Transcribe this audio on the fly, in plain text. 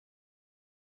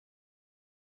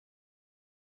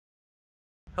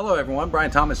Hello everyone,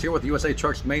 Brian Thomas here with the USA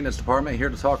Trucks Maintenance Department, here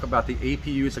to talk about the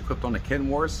APUs equipped on the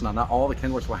Kenworths. Now, not all the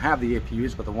Kenworths will have the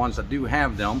APUs, but the ones that do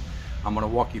have them, I'm going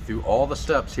to walk you through all the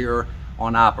steps here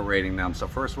on operating them. So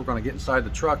first we're going to get inside the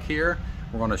truck here.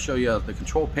 We're going to show you the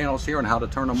control panels here and how to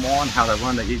turn them on, how to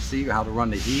run the EC, how to run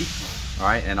the heat. All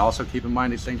right, and also keep in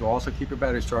mind these things will also keep your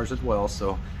batteries charged as well.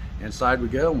 So inside we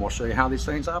go, and we'll show you how these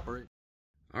things operate.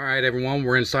 All right, everyone,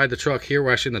 we're inside the truck here.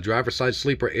 We're actually in the driver's side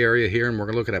sleeper area here, and we're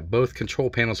going to look at both control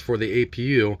panels for the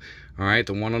APU. All right,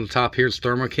 the one on the top here is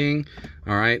Thermo King.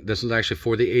 All right, this is actually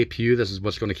for the APU. This is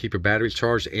what's going to keep your batteries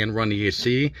charged and run the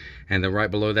AC. And then right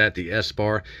below that, the S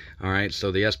bar. All right,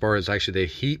 so the S bar is actually the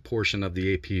heat portion of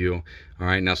the APU. All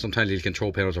right, now sometimes these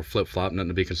control panels are flip-flop, nothing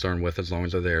to be concerned with as long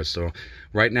as they're there. So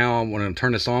right now I'm going to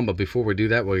turn this on, but before we do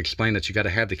that, we'll explain that you got to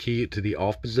have the key to the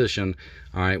off position.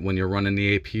 All right, when you're running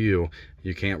the APU.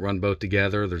 You can't run both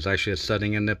together. There's actually a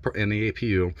setting in the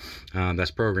APU that's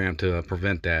programmed to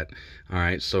prevent that. All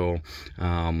right, so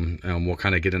and we'll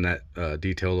kind of get in that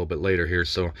detail a little bit later here.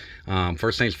 So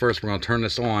first things first, we're going to turn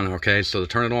this on. Okay, so to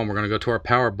turn it on, we're going to go to our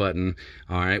power button.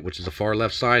 All right, which is the far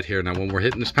left side here. Now, when we're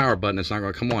hitting this power button, it's not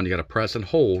going to come on. You got to press and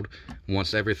hold.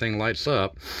 Once everything lights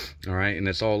up, all right, and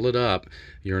it's all lit up,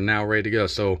 you're now ready to go.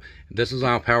 So this is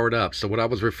now powered up. So what I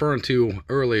was referring to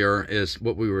earlier is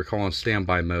what we were calling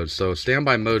standby mode. So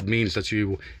standby mode means that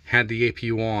you had the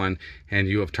APU on and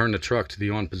you have turned the truck to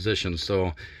the on position.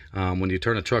 So when you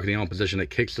turn the truck to the on position, it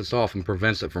kicks this off and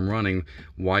prevents it from running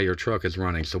while your truck is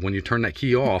running. So when you turn that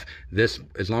key off, this,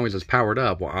 as long as it's powered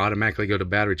up, will automatically go to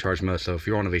battery charge mode. So if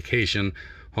you're on a vacation,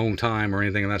 home time, or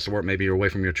anything of that sort, maybe you're away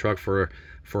from your truck for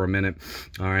a minute,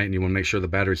 all right, and you want to make sure the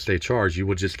batteries stay charged, you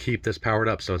would just keep this powered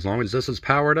up. So as long as this is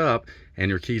powered up and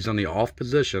your key's on the off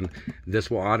position, this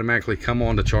will automatically come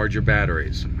on to charge your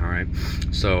batteries. All right,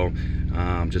 so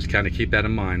just kind of keep that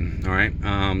in mind. All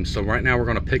right, so right now we're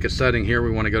going to pick a setting here.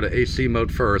 We want to go to AC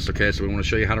mode first. Okay, so we want to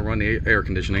show you how to run the air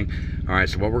conditioning. All right,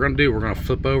 so what we're going to do, we're going to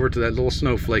flip over to that little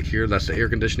snowflake here. That's the air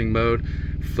conditioning mode.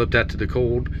 Flip that to the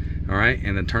cold. All right,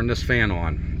 and then turn this fan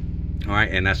on. All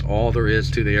right, and that's all there is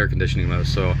to the air conditioning mode.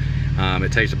 So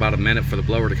it takes about a minute for the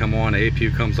blower to come on, the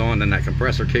APU comes on, then that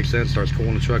compressor kicks in, starts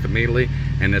cooling the truck immediately,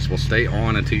 and this will stay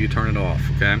on until you turn it off.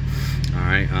 Okay, all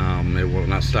right, it will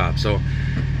not stop. So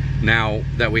now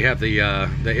that we have the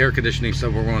air conditioning,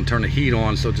 so we're going to turn the heat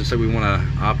on. So just say we want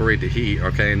to operate the heat,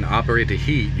 okay, and operate the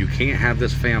heat, you can't have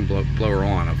this fan blower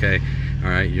on. Okay, all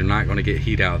right, you're not going to get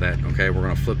heat out of that. Okay, we're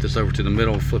going to flip this over to the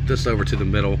middle, flip this over to the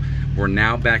middle. We're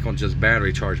now back on just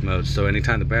battery charge mode. So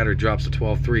anytime the battery drops to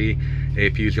 12.3,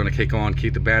 APU is going to kick on,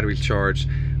 keep the batteries charged,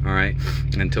 all right,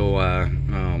 until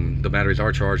the batteries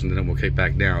are charged, and then it will kick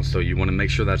back down. So you want to make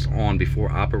sure that's on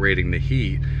before operating the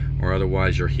heat, or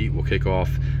otherwise your heat will kick off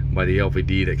by the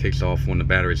LVD that kicks off when the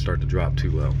batteries start to drop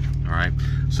too low. All right,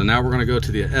 so now we're going to go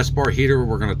to the S bar heater.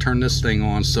 We're going to turn this thing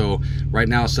on. So right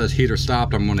now it says heater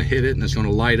stopped. I'm going to hit it and it's going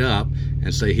to light up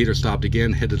and say heater stopped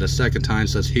again. Hit it a second time,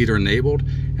 says heater enabled,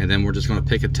 and then we're just going to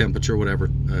pick a temperature, whatever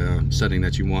setting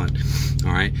that you want.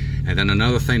 All right, and then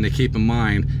another thing to keep in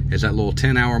mind is that little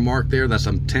 10-hour mark there. That's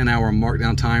a 10-hour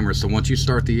markdown timer. So once you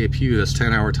start the APU, this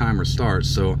 10-hour timer starts.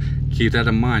 So keep that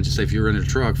in mind. Just say if you're in a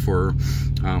truck for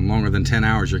longer than 10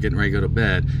 hours, you're getting ready to go to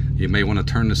bed, you may want to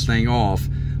turn this thing off,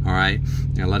 all right,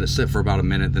 and let it sit for about a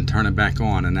minute, then turn it back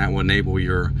on, and that will enable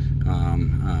your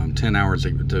 10 hours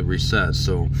to reset.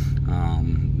 So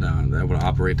that will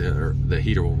operate, the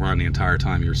heater will run the entire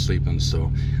time you're sleeping.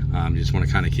 So you just want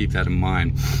to kind of keep that in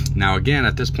mind. Now again,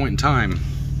 at this point in time,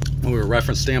 we were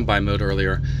referenced standby mode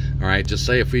earlier. All right, just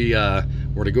say if we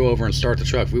were to go over and start the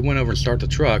truck, if we went over and start the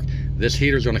truck, this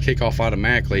heater is going to kick off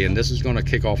automatically, and this is going to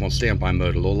kick off on standby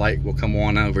mode. A little light will come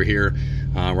on over here,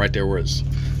 right there where it's,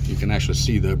 you can actually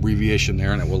see the abbreviation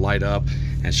there, and it will light up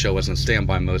and show us in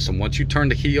standby mode. So once you turn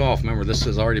the key off, remember this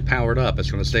is already powered up,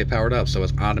 it's going to stay powered up, so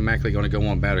it's automatically going to go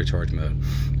on battery charge mode.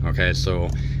 Okay, so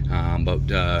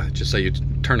just say you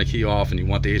turn the key off and you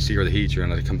want the AC or the heat, you're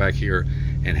going to come back here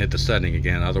and hit the setting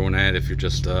again. Other than that, if you're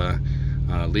just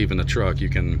leaving the truck, you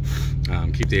can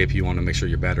keep the APU on to make sure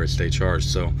your batteries stay charged.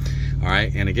 So all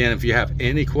right, and again, if you have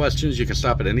any questions, you can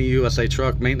stop at any USA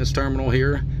Truck maintenance terminal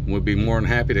here. We'll be more than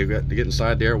happy to get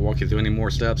inside there, walk you through any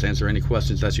more steps, answer any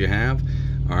questions that you have.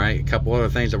 All right, a couple other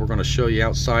things that we're going to show you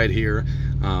outside here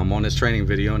on this training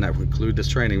video, and that will include this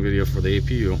training video for the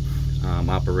APU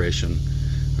operation.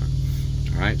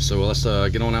 All right, so let's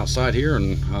get on outside here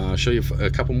and show you a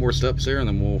couple more steps there, and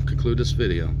then we'll conclude this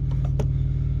video.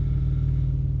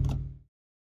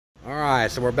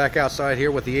 Alright, so we're back outside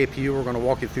here with the APU. We're going to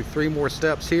walk you through 3 more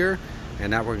steps here,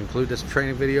 and that will conclude this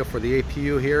training video for the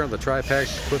APU here, the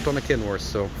tri-packs equipped on the Kenworth.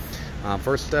 So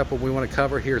First step, what we want to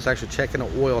cover here is actually checking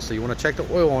the oil. So you want to check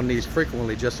the oil on these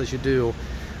frequently, just as you do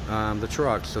the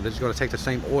truck. So this is going to take the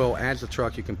same oil as the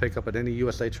truck you can pick up at any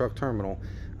USA truck terminal.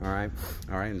 All right,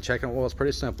 and checking oil is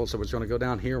pretty simple. So we're just going to go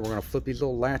down here, we're going to flip these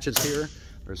little latches here.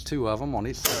 There's 2 of them on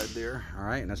each side there. All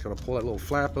right, and that's going to pull that little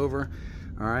flap over.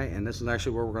 All right, and this is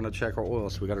actually where we're going to check our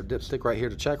oil. So we got our dipstick right here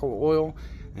to check our oil,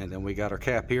 and then we got our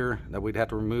cap here that we'd have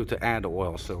to remove to add the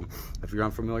oil. So if you're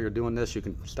unfamiliar doing this, you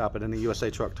can stop at any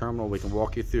USA truck terminal. We can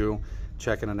walk you through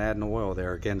checking and adding the oil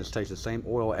there. Again, this takes the same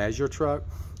oil as your truck.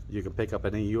 You can pick up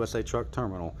at any USA truck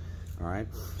terminal. All right,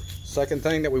 second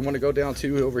thing that we want to go down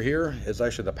to over here is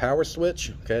actually the power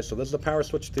switch. Okay, so this is the power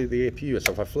switch to the APU.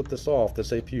 So if I flip this off,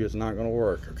 this APU is not going to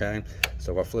work. Okay,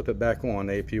 so if I flip it back on,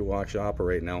 the APU will actually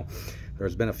operate. Now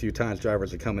there's been a few times drivers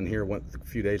that come in here, went a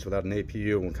few days without an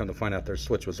APU, and come to find out their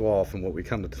switch was off. And what we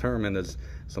come to determine is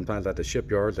sometimes at the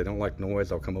shipyards, they don't like noise.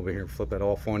 They'll come over here and flip it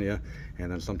off on you.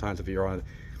 And then sometimes if you're on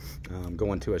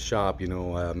going to a shop, you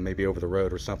know, maybe over the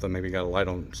road or something, maybe you got a light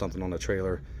on something on the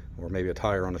trailer, or maybe a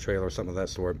tire on the trailer or something of that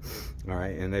sort. All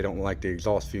right, and they don't like the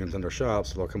exhaust fumes in their shops,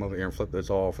 so they'll come over here and flip this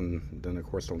off, and then of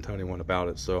course don't tell anyone about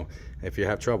it. So if you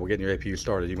have trouble getting your APU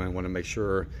started, you might want to make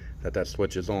sure that that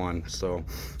switch is on. So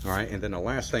all right, and then the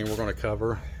last thing we're going to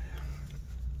cover,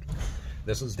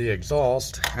 this is the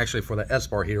exhaust actually for the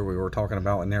S-bar here we were talking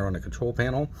about in there on the control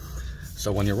panel.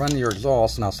 So when you're running your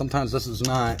exhaust, now sometimes this is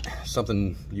not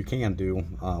something you can do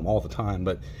all the time,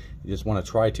 but you just want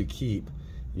to try to keep,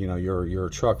 you know, your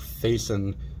truck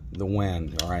facing the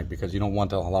wind, all right, because you don't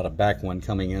want a lot of backwind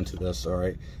coming into this, all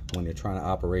right, when you're trying to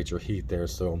operate your heat there.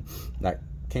 So that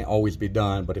can't always be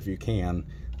done, but if you can,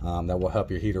 that will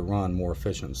help your heater run more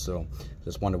efficient. So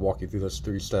just wanted to walk you through those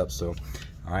 3 steps. So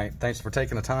all right, thanks for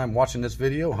taking the time watching this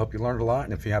video. Hope you learned a lot,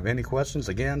 and if you have any questions,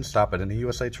 again, stop at any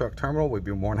USA truck terminal. We'd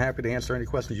be more than happy to answer any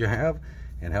questions you have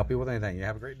and help you with anything. You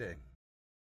have a great day.